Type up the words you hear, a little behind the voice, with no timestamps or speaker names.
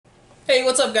Hey,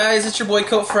 what's up guys? It's your boy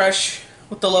Coat Fresh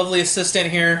with the lovely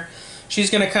assistant here. She's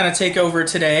gonna kind of take over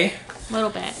today. A little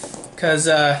bit. Cause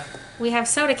we have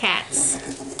soda cats.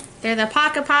 They're the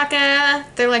PAKA.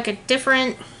 They're like a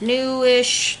different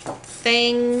newish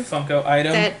thing. Funko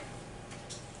item. That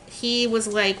he was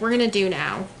like, we're gonna do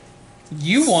now.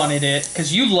 You wanted it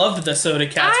because you loved the soda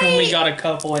cats when we got a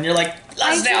couple, and you're like,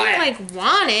 let's do it. I didn't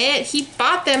want it. He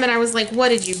bought them, and I was like, what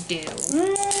did you do?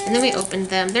 And then we opened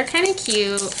them. They're kind of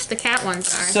cute. The cat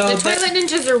ones are. So the toilet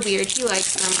ninjas are weird. He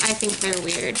likes them. I think they're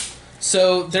weird.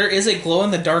 So there is a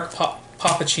glow-in-the-dark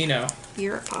Pappuccino.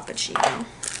 You're a Pappuccino.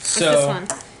 So what's this one?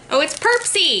 Oh, it's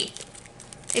Perpsy.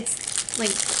 It's like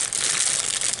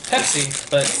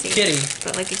Pepsi, but kitty.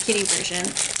 But like a kitty version.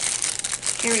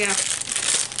 Here we go.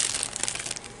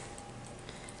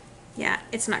 Yeah,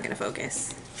 it's not gonna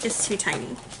focus. It's too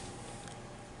tiny.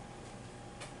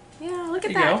 Yeah, look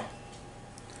at that. Go.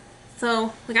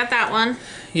 So we got that one.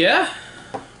 Yeah.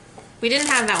 We didn't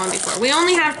have that one before. We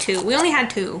only have two. We only had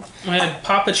two. I had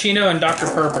Pappuccino and Dr.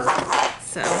 Purper.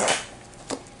 So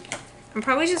I'm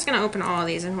probably just gonna open all of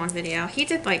these in one video. He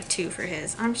did like two for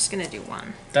his. I'm just gonna do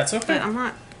one. That's okay. But I'm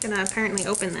not gonna apparently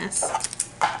open this.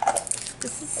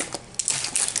 This is.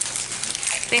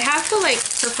 They have the like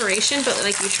perforation, but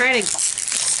like you try to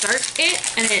start it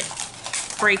and it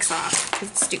breaks off because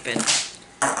it's stupid.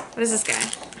 What is this guy?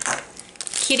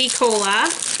 Kitty Cola.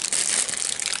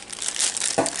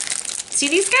 See,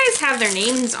 these guys have their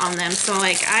names on them, so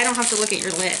like I don't have to look at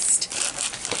your list.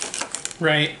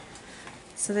 Right.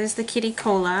 So there's the Kitty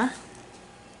Cola.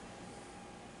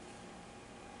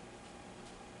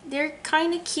 They're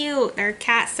kind of cute. They're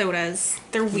cat sodas.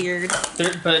 They're weird.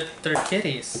 But they're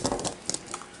kitties.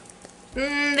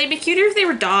 They'd be cuter if they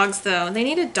were dogs, though. They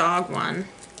need a dog one.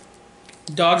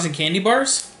 Dogs and candy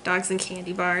bars? Dogs and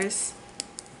candy bars.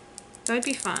 That would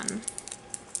be fun.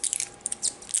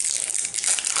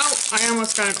 Oh, I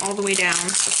almost got it all the way down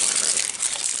before I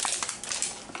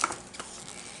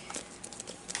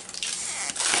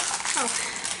broke. Oh.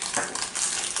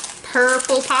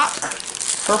 Purple Pop.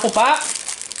 Purple Pop?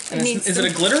 Is it a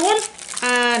glitter one?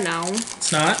 No.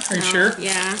 It's not? Are you sure?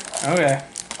 Yeah. Okay.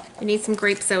 You need some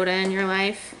grape soda in your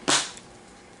life.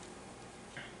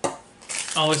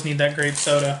 Always need that grape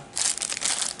soda.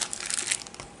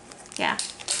 Yeah.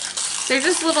 They're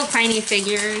just little tiny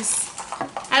figures.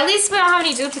 At least we don't have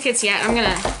any duplicates yet. I'm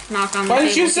gonna knock on the Why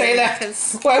did you say that?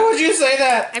 Why would you say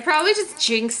that? I probably just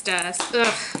jinxed us.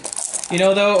 Ugh. You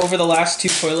know though, over the last two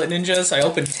Toilet Ninjas, I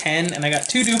opened 10 and I got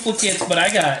 2 duplicates, but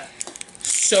I got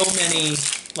so many,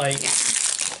 like... Yeah.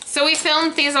 So we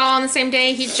filmed these all on the same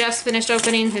day. He just finished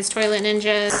opening his Toilet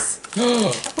Ninjas.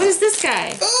 What is this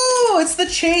guy? Oh, it's the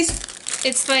Chase.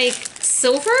 It's like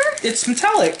silver? It's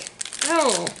metallic.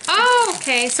 Oh. Oh,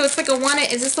 okay. So it's like a 1 in...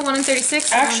 Is this the 1 in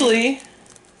 36? Actually,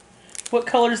 what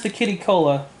color is the Kitty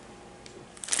Cola?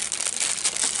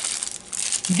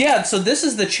 Yeah, so this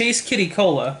is the Chase Kitty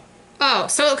Cola. Oh,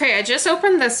 so okay, I just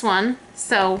opened this one.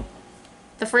 So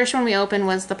the first one we opened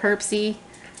was the Perpsy.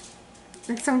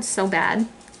 That sounds so bad.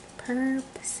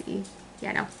 Perpsy.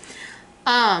 Yeah,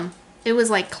 no. It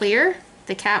was like clear.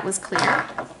 The cat was clear.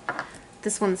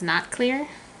 This one's not clear.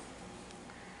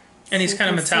 And he's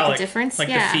kind of metallic. Difference. Like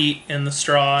the feet and the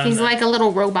straw. He's like a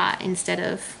little robot instead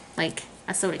of like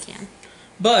a soda can.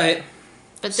 But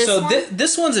this so one?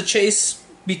 This one's a Chase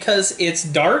because it's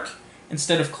dark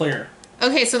instead of clear.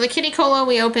 Okay, so the Kitty Cola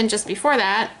we opened just before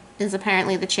that is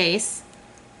apparently the Chase.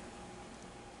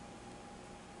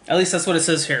 At least that's what it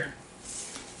says here.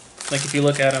 Like if you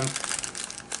look at them.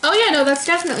 Oh yeah, no, that's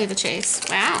definitely the Chase.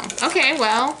 Wow. Okay,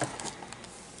 well.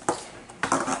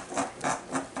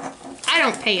 I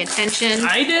don't pay attention.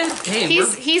 I did. Hey,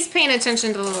 he's paying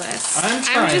attention to the list.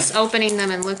 I'm just opening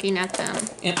them and looking at them.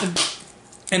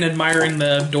 And admiring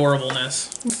the adorableness.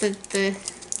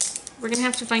 We're gonna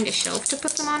have to find a shelf to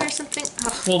put them on or something.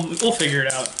 Ugh. We'll figure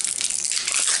it out.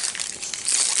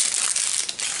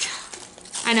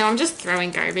 I know, I'm just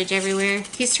throwing garbage everywhere.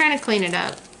 He's trying to clean it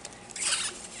up.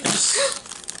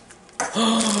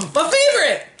 My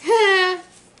favorite!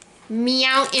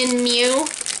 Meow and Mew.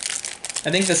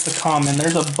 I think that's the common.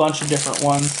 There's a bunch of different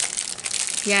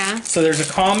ones. Yeah. So there's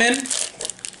a common.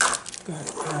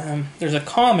 There's a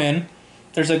common.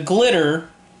 There's a glitter.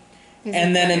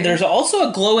 And there's also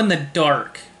a glow in the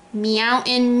dark. Meow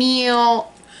and Mew.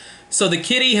 So the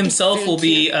kitty himself will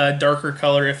be a darker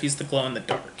color if he's the glow in the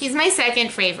dark. He's my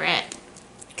second favorite.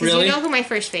 Really? You know who my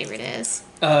first favorite is?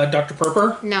 Dr.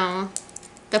 Purper? No.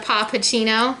 The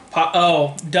Pappuccino.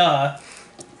 Oh, duh.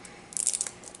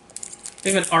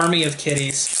 We have an army of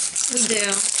kitties. We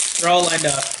do. They're all lined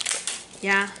up.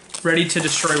 Yeah. Ready to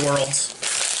destroy worlds.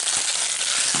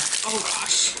 Oh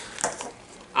gosh.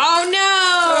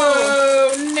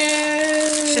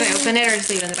 open it or just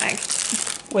leave it in the bag?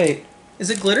 Wait, is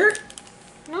it glitter?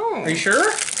 No. Are you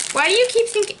sure? Why do you keep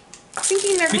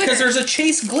thinking they're glitter? Because there's a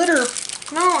Chase glitter.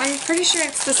 No, I'm pretty sure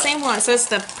it's the same one. So it's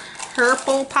the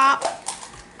purple pop.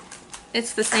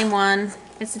 It's the same one.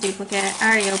 It's a duplicate. I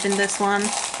already opened this one.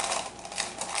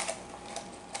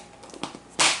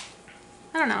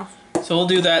 I don't know. So we'll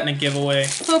do that in a giveaway.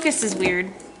 Focus is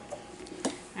weird.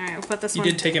 Alright, we'll put this one.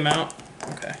 You did take him out?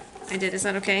 Okay. I did. Is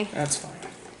that okay? That's fine.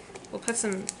 We'll put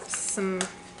some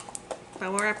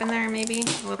bubble wrap in there, maybe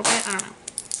a little bit. I don't know.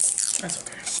 That's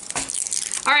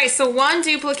okay. All right, so one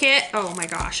duplicate. Oh my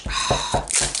gosh,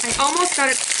 I almost got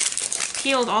it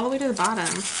peeled all the way to the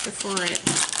bottom before it.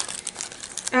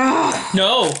 Oh.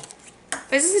 No.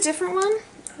 Is this a different one?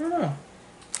 I don't know.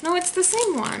 No, it's the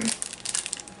same one.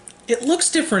 It looks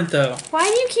different though. Why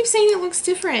do you keep saying it looks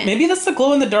different? Maybe that's the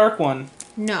glow in the dark one.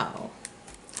 No.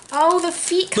 Oh, the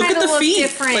feet kind of look at the feet.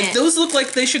 Different. Like those look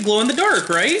like they should glow in the dark,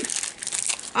 right?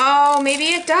 Oh, maybe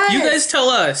it does. You guys tell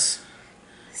us.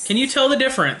 Can you tell the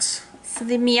difference? So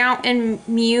the Meow and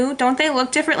Mew, don't they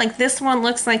look different? Like this one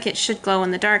looks like it should glow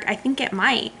in the dark. I think it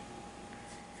might.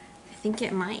 I think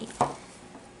it might.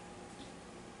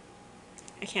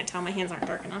 I can't tell. My hands aren't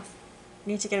dark enough. I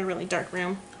need to get a really dark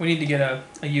room. We need to get a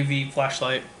UV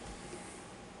flashlight.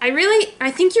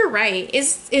 I think you're right.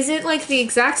 Is it like the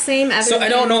exact same as... So I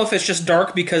don't know if it's just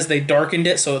dark because they darkened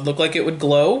it so it looked like it would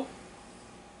glow.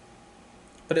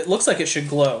 But it looks like it should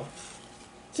glow.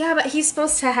 Yeah, but he's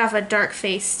supposed to have a dark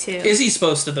face too. Is he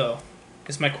supposed to though?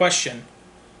 Is my question.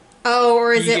 Oh,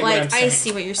 or is You it get what like... I'm saying. I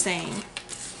see what you're saying.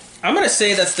 I'm gonna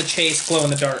say that's the Chase glow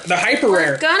in the dark. The hyper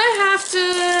rare. We're gonna have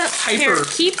to... Hyper.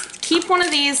 Here, keep one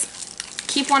of these...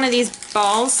 Keep one of these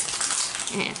balls.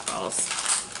 Balls.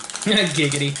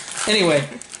 Giggity. Anyway,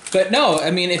 but no,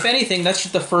 I mean, if anything, that's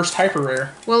just the first hyper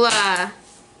rare. We'll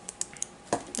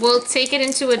take it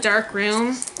into a dark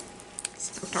room.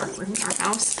 It's a dark room in our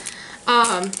house.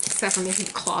 Except for maybe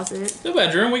the closet. The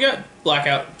bedroom, we got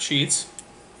blackout sheets.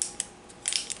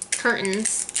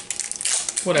 Curtains.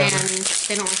 Whatever. And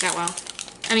they don't work that well.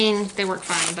 I mean, they work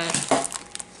fine, but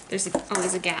there's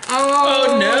always a gap.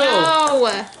 Oh,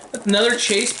 no! Another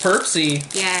Chase Perpsy.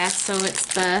 Yeah, so it's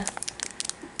the...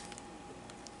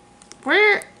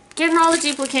 We're getting all the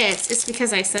duplicates. It's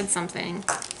because I said something.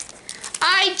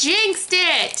 I jinxed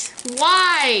it!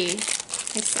 Why?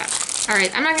 I suck.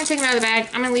 Alright, I'm not going to take them out of the bag.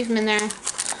 I'm going to leave them in there.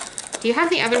 Do you have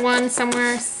the other one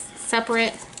somewhere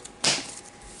separate?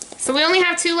 So we only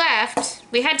have 2 left.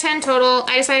 We had 10 total.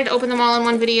 I decided to open them all in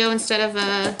one video instead of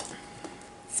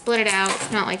split it out.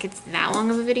 It's not like it's that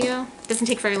long of a video. It doesn't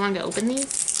take very long to open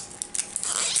these.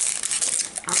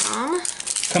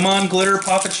 Come on, glitter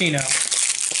Pappuccino.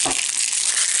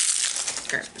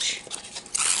 Garbage.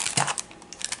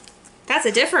 That's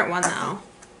a different one, though.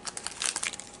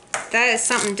 That is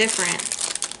something different.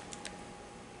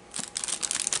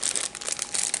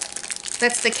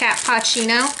 That's the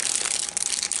Cappuccino.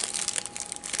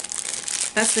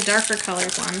 That's the darker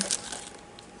colored one.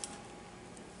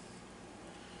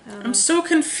 I'm so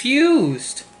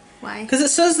confused. Why? Because it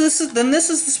says this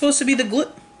is supposed to be the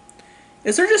glitter.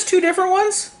 Is there just 2 different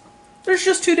ones? There's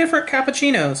just 2 different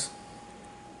cappuccinos.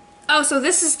 Oh, so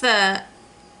this is the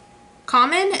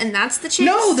common and that's the Chase?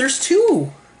 No, there's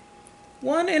 2.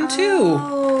 1 and 2.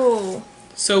 Oh.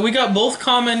 So we got both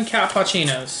common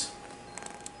cappuccinos.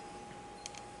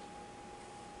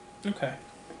 Okay.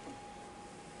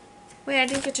 Wait, I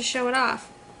didn't get to show it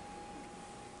off.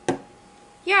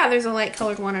 Yeah, there's a light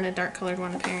colored one and a dark colored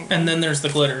one apparently. And then there's the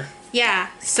glitter. Yeah,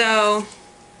 so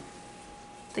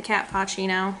the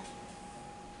Cappuccino.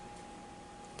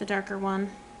 The darker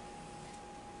one.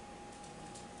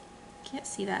 Can't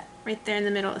see that. Right there in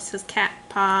the middle it says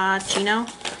Cappuccino.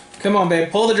 Come on,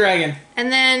 babe. Pull the dragon.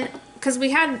 And then, because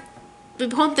we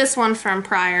pulled this one from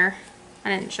prior. I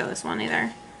didn't show this one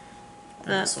either.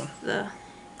 This one. The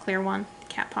clear one.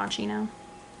 The Cappuccino.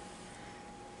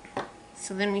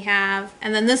 So then we have,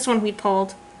 and then this one we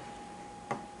pulled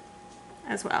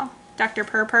as well. Dr.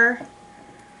 Purr.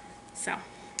 So,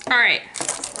 alright.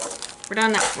 We're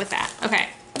done with that. Okay.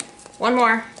 One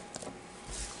more.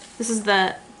 This is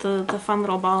the fun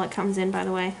little ball it comes in, by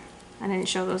the way. I didn't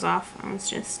show those off. I was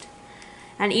just...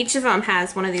 And each of them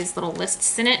has one of these little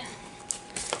lists in it.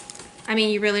 I mean,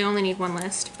 you really only need one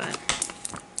list, but...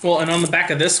 Well, and on the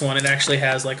back of this one, it actually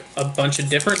has like a bunch of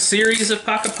different series of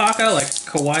PAKA, like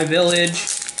Kawaii Village,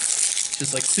 which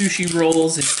is like sushi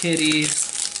rolls and kitties.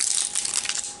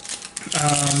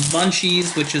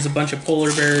 Munchies, which is a bunch of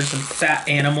polar bears and fat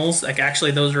animals. Like,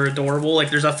 actually, those are adorable. Like,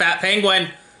 there's a fat penguin.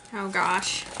 Oh,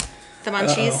 gosh. The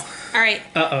munchies. Uh-oh. Alright.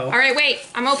 Uh-oh. Alright, wait.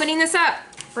 I'm opening this up.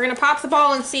 We're gonna pop the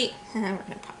ball and see. We're gonna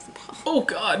pop the ball. Oh,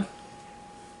 God.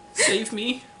 Save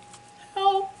me.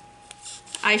 Help.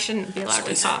 I shouldn't be allowed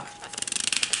to talk.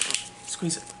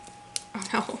 Squeeze it. Oh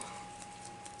no.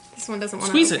 This one doesn't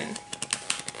want to Squeeze open. it.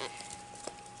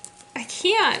 I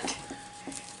can't.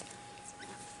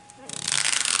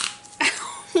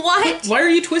 What? Why are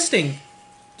you twisting?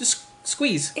 Just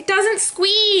squeeze. It doesn't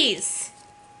squeeze.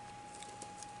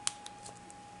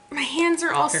 My hands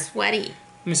are all sweaty.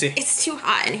 Let me see. It's too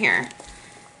hot in here.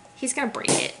 He's gonna break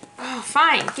it. Oh,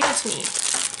 fine. Give it to me.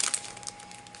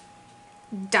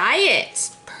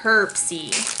 Diet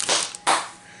Perpsy.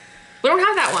 We don't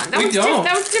have that one.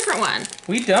 That was a different one.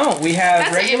 We don't. We have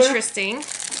That's regular. interesting.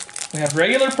 We have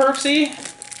regular Perpsy.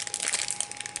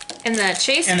 And the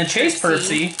Chase. And the Chase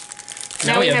Perpsy.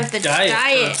 Now we have the Diet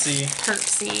Perpsy.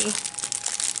 Perpsy.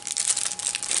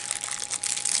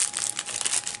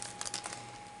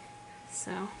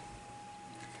 So.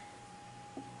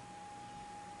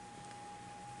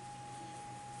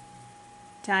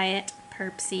 Diet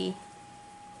Perpsy.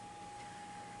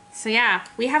 So yeah,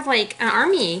 we have like an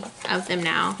army of them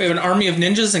now. We have an army of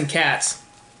ninjas and cats.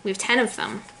 We have 10 of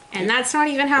them. And that's not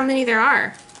even how many there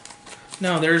are.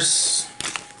 No, there's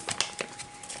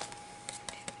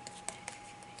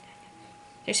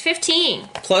 15.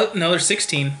 Plus, no, there's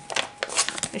 16.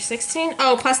 There's 16?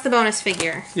 Oh, plus the bonus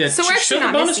figure. Yeah, so we're actually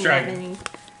not bonus missing that dragon. many.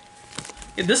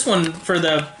 Yeah, this one for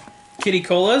the Kitty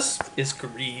Colas is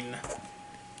green.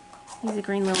 He's a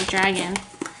green little dragon.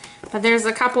 But there's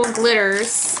a couple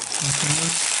glitters.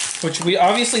 Which we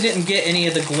obviously didn't get any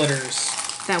of the glitters.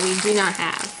 That we do not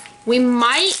have. We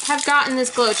might have gotten this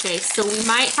glow chase, so we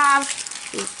might have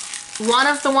one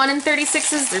of the 1 in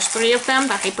 36s. There's 3 of them,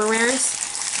 the hyper rares.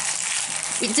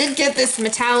 We did get this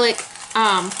metallic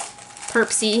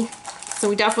Perpsy, so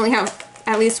we definitely have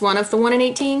at least one of the 1 in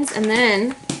 18s, and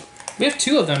then we have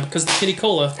 2 of them because the Kitty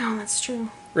Cola. Oh, that's true.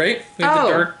 Right? We have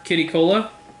the dark Kitty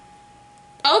Cola.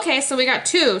 Okay, so we got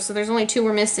 2, so there's only 2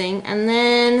 we're missing, and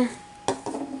then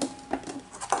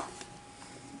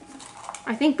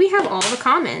I think we have all the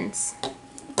commons.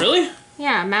 Really?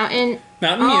 Yeah, Mountain Mew.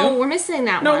 Oh, we're missing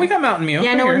that one. No, we got Mountain Mew. Yeah,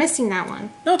 right no, here. we're missing that one.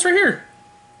 No, it's right here.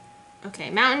 Okay,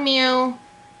 Mountain Mew,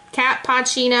 Cat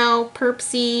Pacino,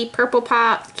 Perpsy, Purple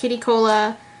Pop, Kitty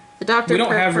Cola, the Dr. We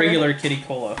don't have Purper. regular Kitty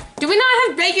Cola. Do we not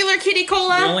have regular Kitty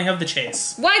Cola? We only have the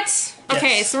Chase. What?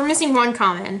 Okay, Yes. so we're missing one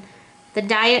common. The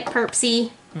Diet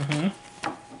Perpsy.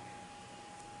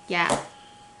 Yeah.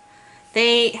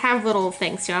 They have little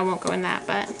things too. I won't go in that,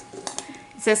 but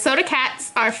it says soda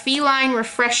cats are feline,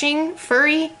 refreshing,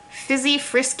 furry, fizzy,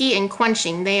 frisky, and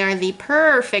quenching. They are the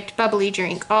perfect bubbly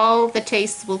drink. All the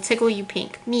tastes will tickle you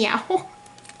pink. Meow.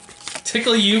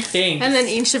 Tickle you pink. And then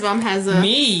each of them has a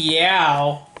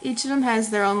Meow. Each of them has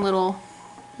their own little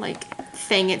like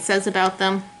thing it says about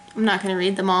them. I'm not gonna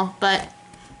read them all, but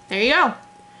there you go.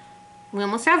 We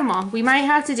almost have them all. We might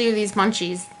have to do these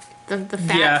munchies. The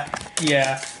fat.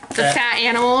 Yeah. The fat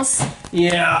animals.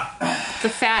 Yeah. The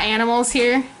fat animals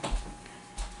here.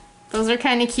 Those are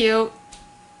kind of cute.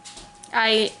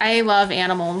 I love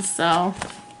animals, so.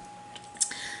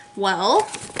 Well,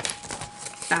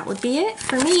 that would be it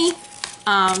for me.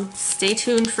 Stay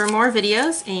tuned for more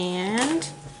videos, and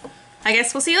I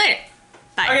guess we'll see you later.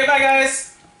 Bye. Okay, bye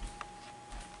guys.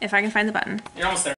 If I can find the button. You're almost there.